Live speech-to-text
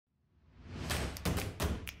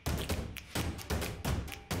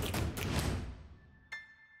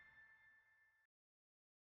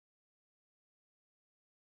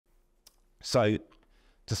So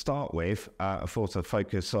to start with, I thought I'd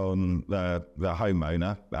focus on the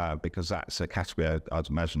homeowner because that's a category I'd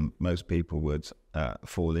imagine most people would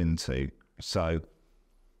fall into. So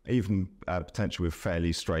even potentially with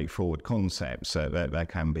fairly straightforward concepts, there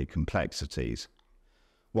can be complexities.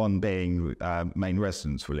 One being main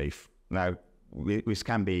residence relief. Now, this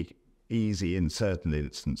can be easy in certain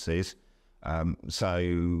instances. The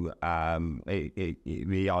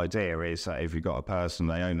idea is that if you've got a person,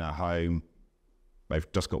 they own a home,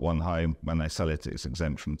 they've just got one home, when they sell it, it's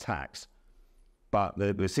exempt from tax. But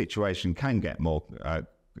the situation can get more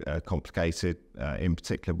complicated, in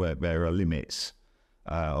particular where there are limits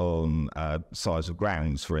on size of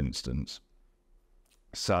grounds, for instance.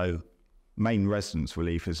 So main residence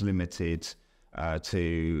relief is limited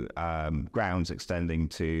to grounds extending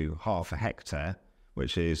to half a hectare,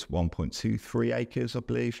 which is 1.23 acres, I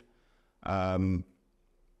believe.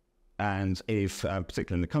 And if,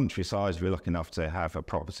 particularly in the countryside, if you're lucky enough to have a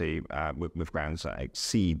property with grounds that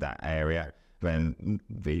exceed that area, then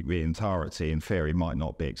the entirety, in theory, might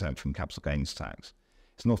not be exempt from capital gains tax.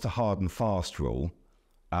 It's not a hard and fast rule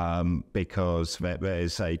because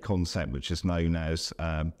there's a concept which is known as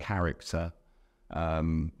character.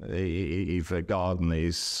 If a garden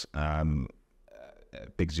is,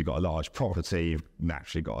 because you've got a large property, you've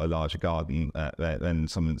naturally got a larger garden, then in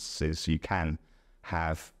some instances you can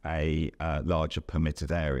have a larger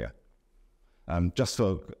permitted area. Just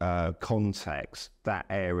for context, that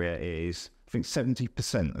area is, I think,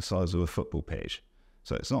 70% the size of a football pitch.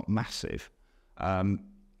 So it's not massive.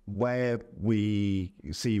 Where we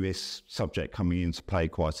see this subject coming into play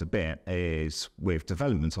quite a bit is with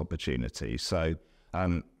development opportunities. So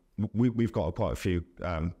we've got quite a few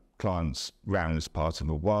clients around this part of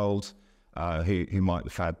the world who might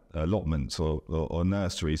have had allotments or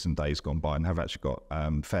nurseries in days gone by and have actually got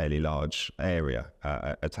fairly large area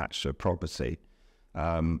attached to a property.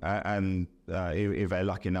 If they're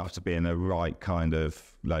lucky enough to be in a right kind of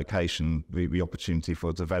location, the opportunity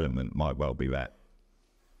for development might well be there.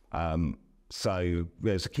 So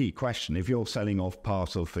there's a key question. If you're selling off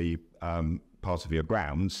part of your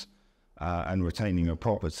grounds and retaining a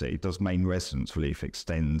property, does main residence relief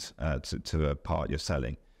extend to a part you're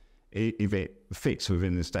selling? If it fits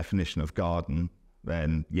within this definition of garden,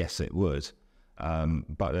 then yes, it would.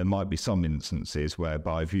 But there might be some instances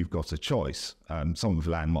whereby if you've got a choice, some of the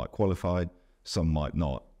land might qualify, some might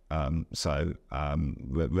not. That's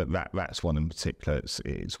one in particular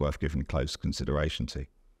it's worth giving close consideration to.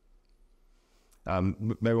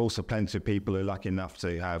 There are also plenty of people who are lucky enough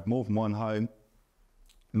to have more than one home.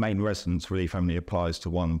 Main residence relief only applies to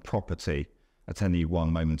one property at any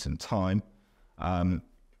one moment in time.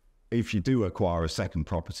 If you do acquire a second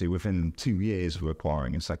property, within 2 years of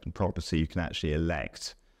acquiring a second property, you can actually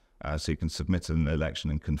elect. So you can submit an election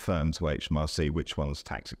and confirm to HMRC which one's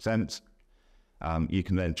tax exempt. You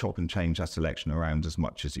can then chop and change that election around as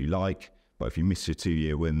much as you like. But if you miss your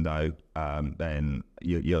 2-year window, then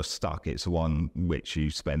you're stuck. It's the one which you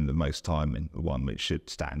spend the most time in, the one which should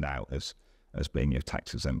stand out as being your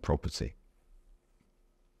tax exempt property.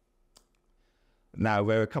 Now,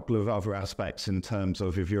 there are a couple of other aspects in terms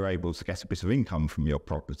of if you're able to get a bit of income from your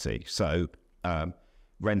property. So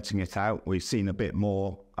renting it out, we've seen a bit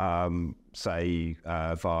more, say,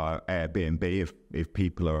 via Airbnb, if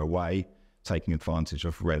people are away, taking advantage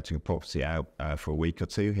of renting a property out for a week or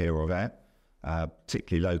two here or there.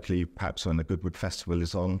 Particularly locally, perhaps when the Goodwood Festival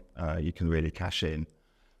is on, you can really cash in.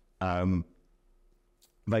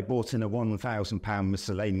 They bought in a £1,000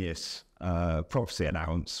 miscellaneous property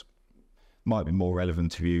allowance. Might be more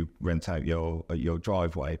relevant if you rent out your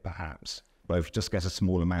driveway, perhaps. But if you just get a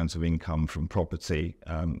small amount of income from property,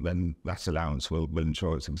 then that allowance will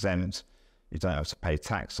ensure it's exempt. You don't have to pay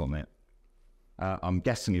tax on it. I'm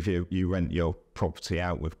guessing if you rent your property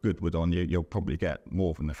out with Goodwood on, you'll probably get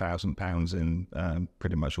more than £1,000 in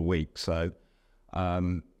pretty much a week. So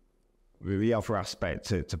the other aspect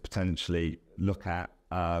to potentially look at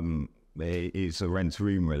is a rent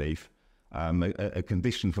room relief. A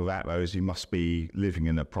condition for that, though, is you must be living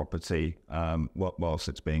in a property whilst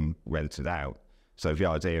it's being rented out. So the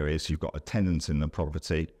idea is you've got a tenant in the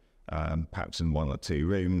property, perhaps in 1 or 2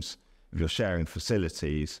 rooms. If you're sharing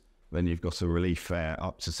facilities, then you've got a relief there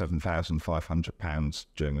up to £7,500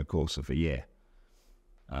 during the course of a year.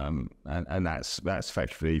 And that's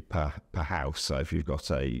effectively per house. So if you've got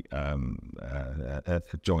a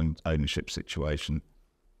joint ownership situation,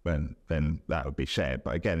 then that would be shared.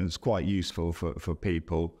 But again, it's quite useful for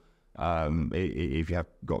people if you have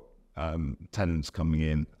got tenants coming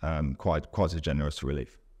in, quite a generous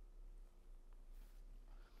relief.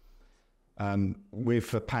 With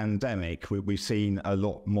the pandemic, we've seen a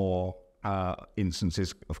lot more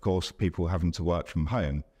instances, of course, people having to work from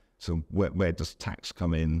home. So where does tax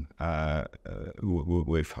come in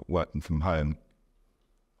with working from home?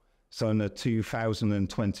 So in the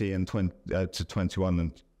 2020 and 21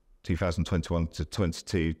 and 2021 to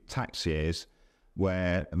 22 tax years,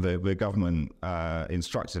 where the government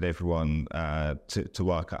instructed everyone to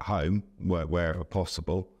work at home wherever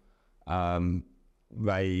possible,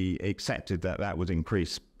 they accepted that would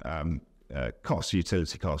increase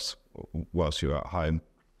utility costs whilst you're at home.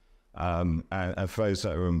 And for those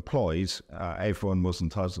that are employed, everyone was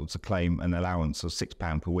entitled to claim an allowance of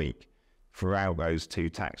 £6 per week throughout those 2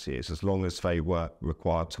 tax years, as long as they were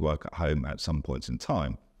required to work at home at some point in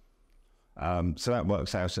time. So that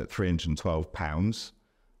works out at £312.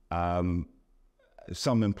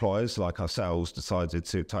 Some employers, like ourselves, decided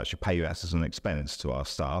to actually pay that as an expense to our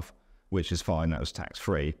staff, which is fine, that was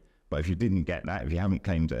tax-free. But if you didn't get that, if you haven't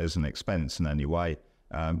claimed it as an expense in any way,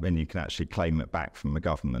 then you can actually claim it back from the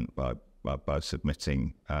government by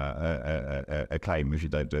submitting a claim. If you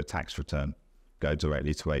don't do a tax return, go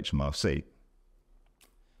directly to HMRC.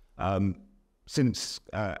 Since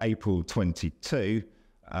April 22,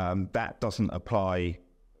 that doesn't apply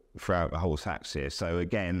throughout the whole tax year. So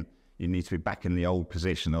again, you need to be back in the old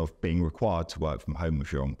position of being required to work from home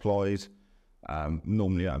if you're employed.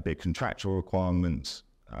 Normally that would be a contractual requirement.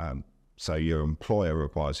 So your employer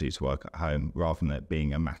requires you to work at home rather than it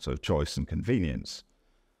being a matter of choice and convenience.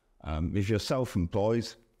 If you're self-employed,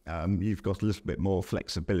 you've got a little bit more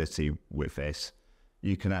flexibility with this.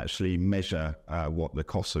 You can actually measure what the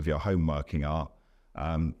costs of your home working are,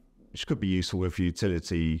 which could be useful if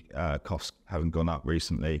utility costs haven't gone up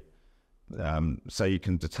recently. So you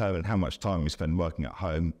can determine how much time you spend working at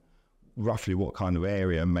home, roughly what kind of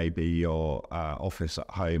area maybe your office at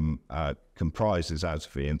home comprises out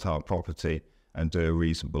of the entire property, and do a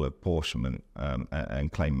reasonable apportionment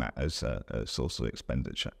and claim that as a source of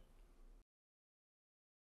expenditure.